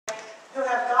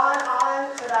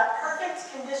on to that perfect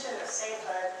condition of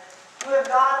sainthood who have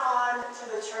gone on to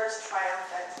the church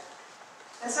triumphant.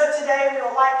 And so today we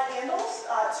will light candles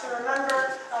to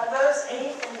remember those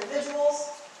 8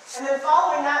 individuals. And then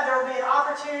following that, there will be an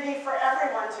opportunity for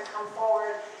everyone to come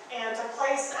forward and to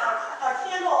place a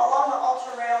candle along the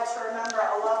altar rail to remember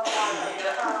a loved one of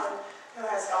your own who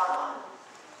has gone on.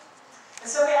 And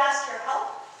so we ask your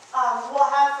help. We'll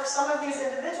have, for some of these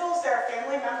individuals, there are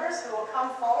family members who will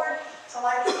come forward to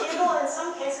light the candle. In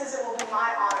some cases, it will be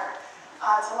my honor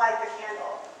to light the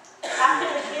candle. After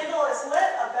the candle is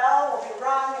lit, a bell will be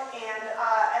rung,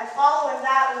 and following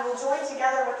that, we will join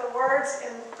together with the words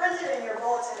printed in your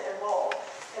bulletin in bold.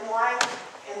 In life,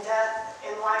 in death,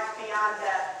 in life beyond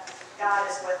death, God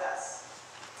is with us.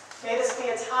 May this be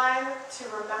a time to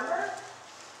remember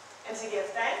and to give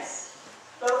thanks,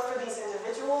 both for these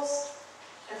individuals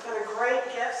and for the great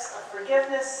gifts of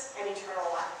forgiveness and eternal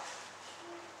life.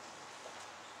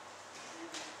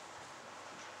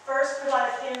 First, we light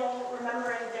a candle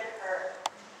remembering Betty Hurd.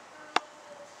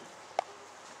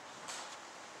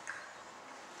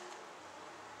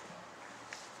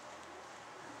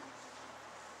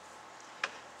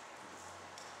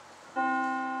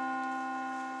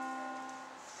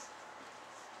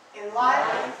 In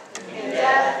life, in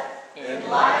death, in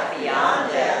life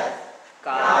beyond death,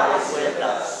 God is with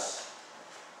us.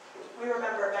 We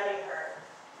remember Betty Hurd.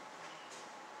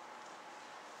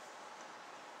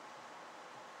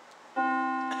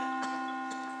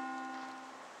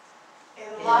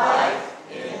 In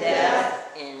life, in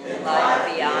death, in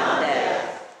life beyond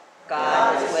death,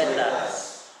 God is with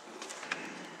us.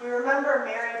 We remember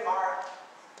Mary Morrow.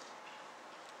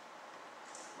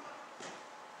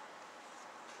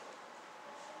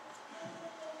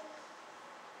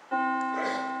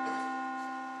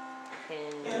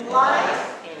 In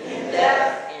life, in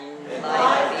death, in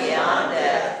life beyond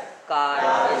death,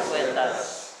 God is with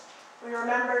us. We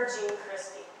remember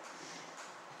Christy.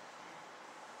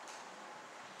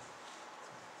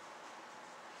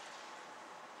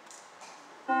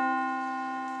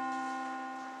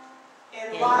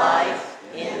 In life,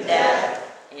 in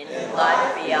death, in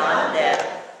life beyond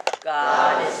death,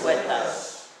 God is with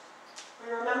us.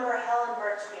 We remember Helen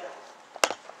Birchfield.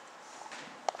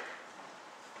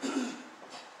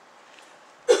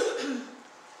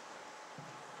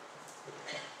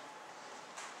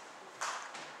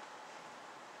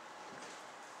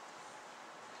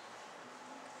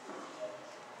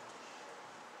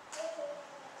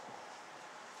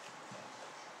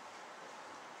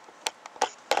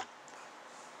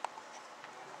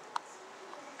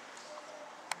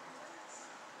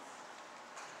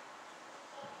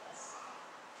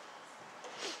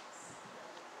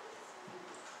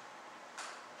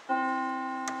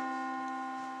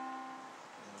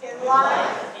 In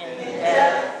life, in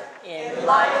death, in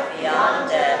life beyond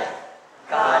death,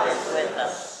 God is with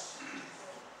us.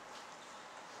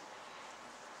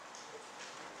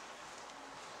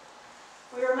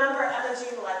 We remember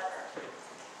Emogene Ledford.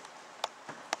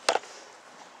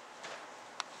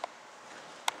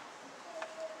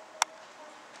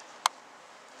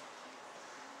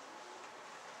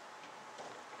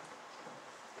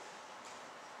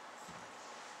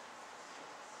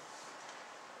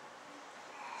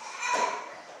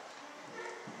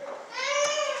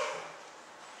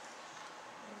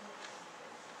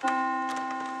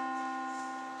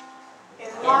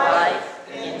 In life,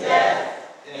 in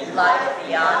death, in life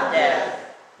beyond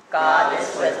death, God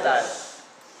is with us.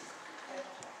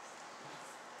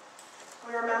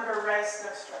 We remember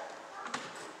Snoekstra.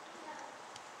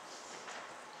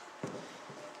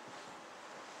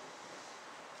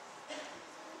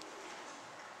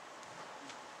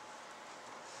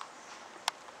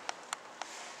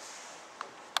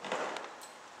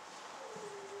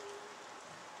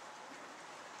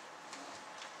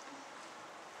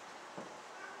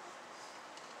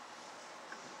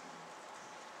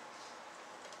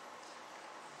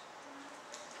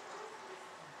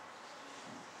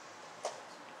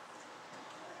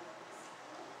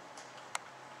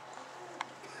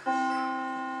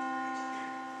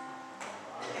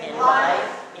 In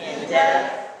life, in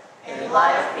death, in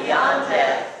life beyond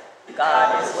death,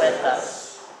 God is with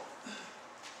us.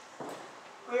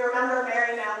 We remember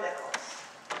Mary Nell Nichols.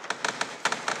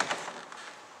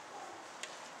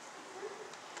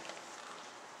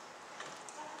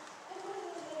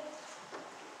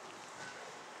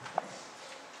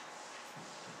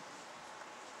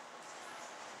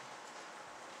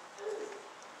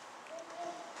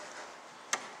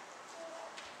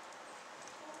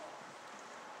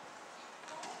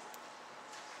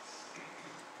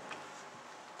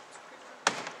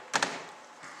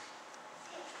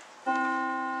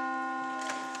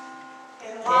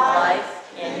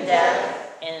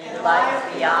 In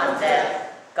life beyond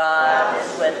death, God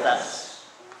is with us.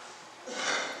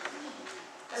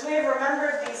 As we have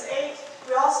remembered these 8,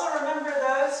 we also remember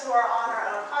those who are on our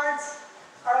own hearts,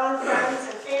 our own friends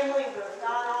and family who have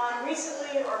gone on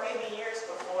recently or maybe years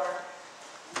before.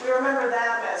 We remember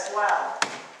them as well.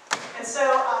 And so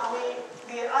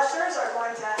the ushers are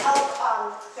going to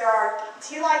help. There are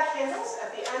tea light candles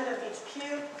at the end of each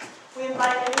pew. We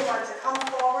invite anyone to come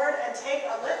forward and take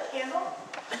a lit candle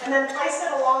and then place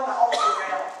it along the altar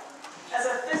rail as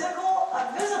a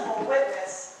visible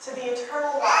witness to the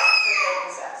eternal life that they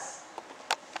possess.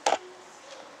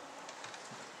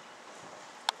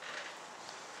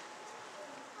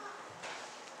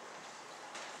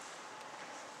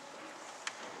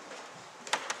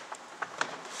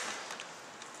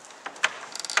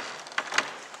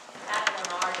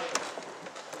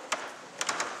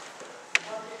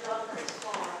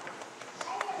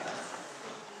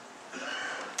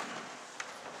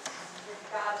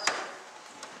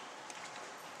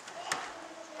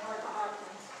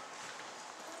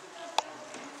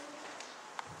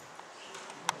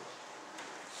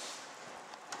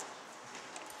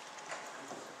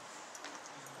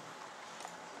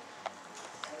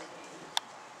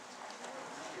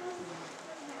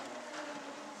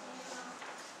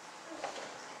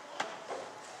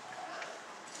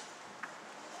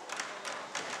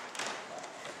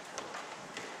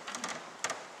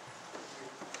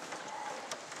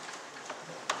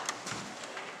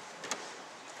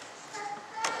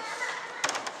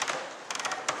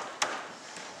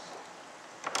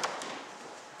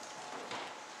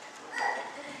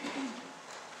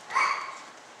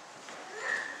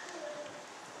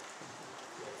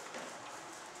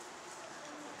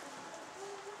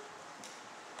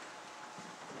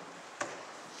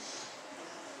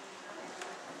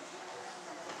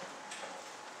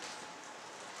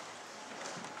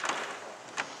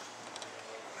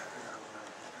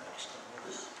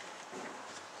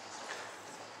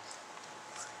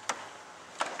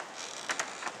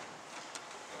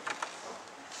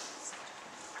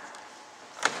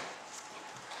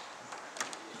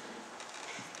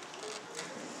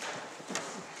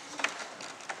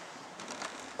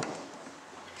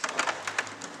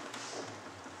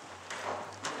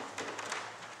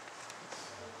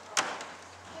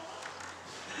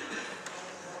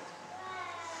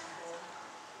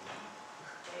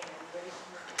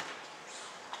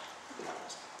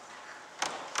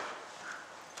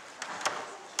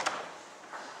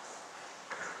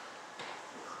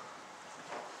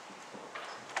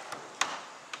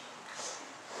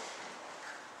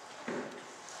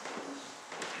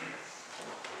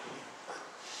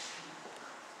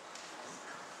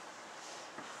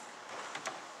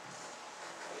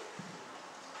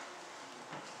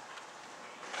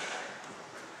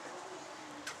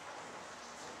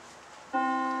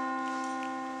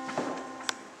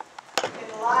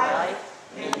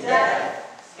 In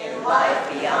death, in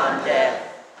life beyond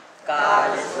death,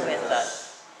 God is with us.